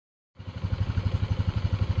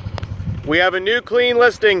We have a new clean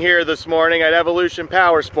listing here this morning at Evolution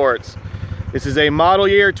Powersports. This is a model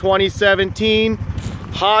year 2017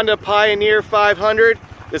 Honda Pioneer 500.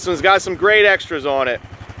 This one's got some great extras on it.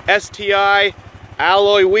 STI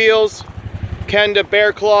alloy wheels, Kenda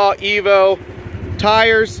Bear Claw Evo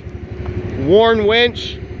tires, WARN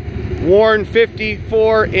Winch, WARN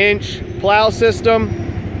 54-inch plow system,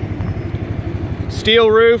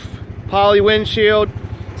 steel roof, poly windshield,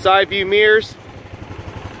 side view mirrors.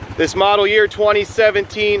 This model year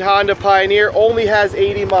 2017 Honda Pioneer only has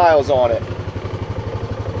 80 miles on it.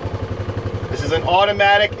 This is an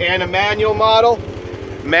automatic and a manual model.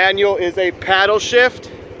 Manual is a paddle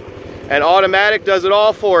shift, and automatic does it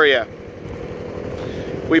all for you.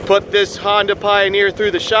 We put this Honda Pioneer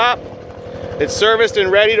through the shop. It's serviced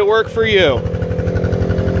and ready to work for you.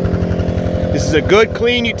 This is a good,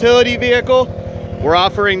 clean utility vehicle. We're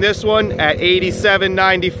offering this one at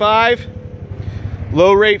 $87.95.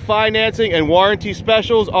 Low rate financing and warranty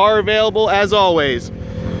specials are available as always.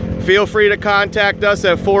 Feel free to contact us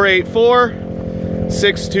at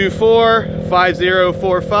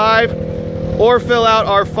 484-624-5045 or fill out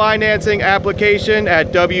our financing application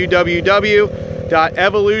at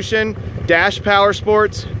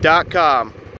www.evolution-powersports.com.